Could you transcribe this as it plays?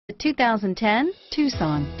2010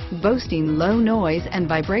 Tucson. Boasting low noise and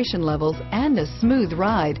vibration levels and a smooth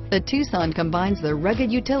ride, the Tucson combines the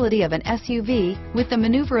rugged utility of an SUV with the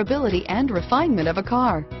maneuverability and refinement of a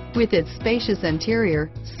car. With its spacious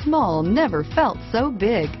interior, small never felt so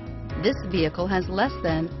big. This vehicle has less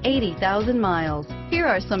than 80,000 miles. Here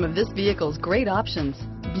are some of this vehicle's great options: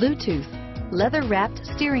 Bluetooth, leather-wrapped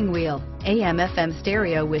steering wheel, AM/FM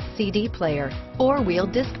stereo with CD player, four-wheel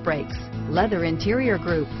disc brakes, leather interior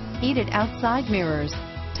group, heated outside mirrors,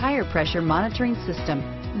 tire pressure monitoring system.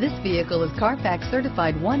 This vehicle is Carfax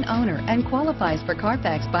certified one owner and qualifies for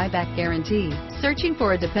Carfax buyback guarantee. Searching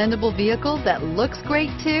for a dependable vehicle that looks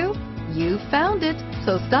great too? You found it,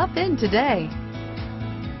 so stop in today.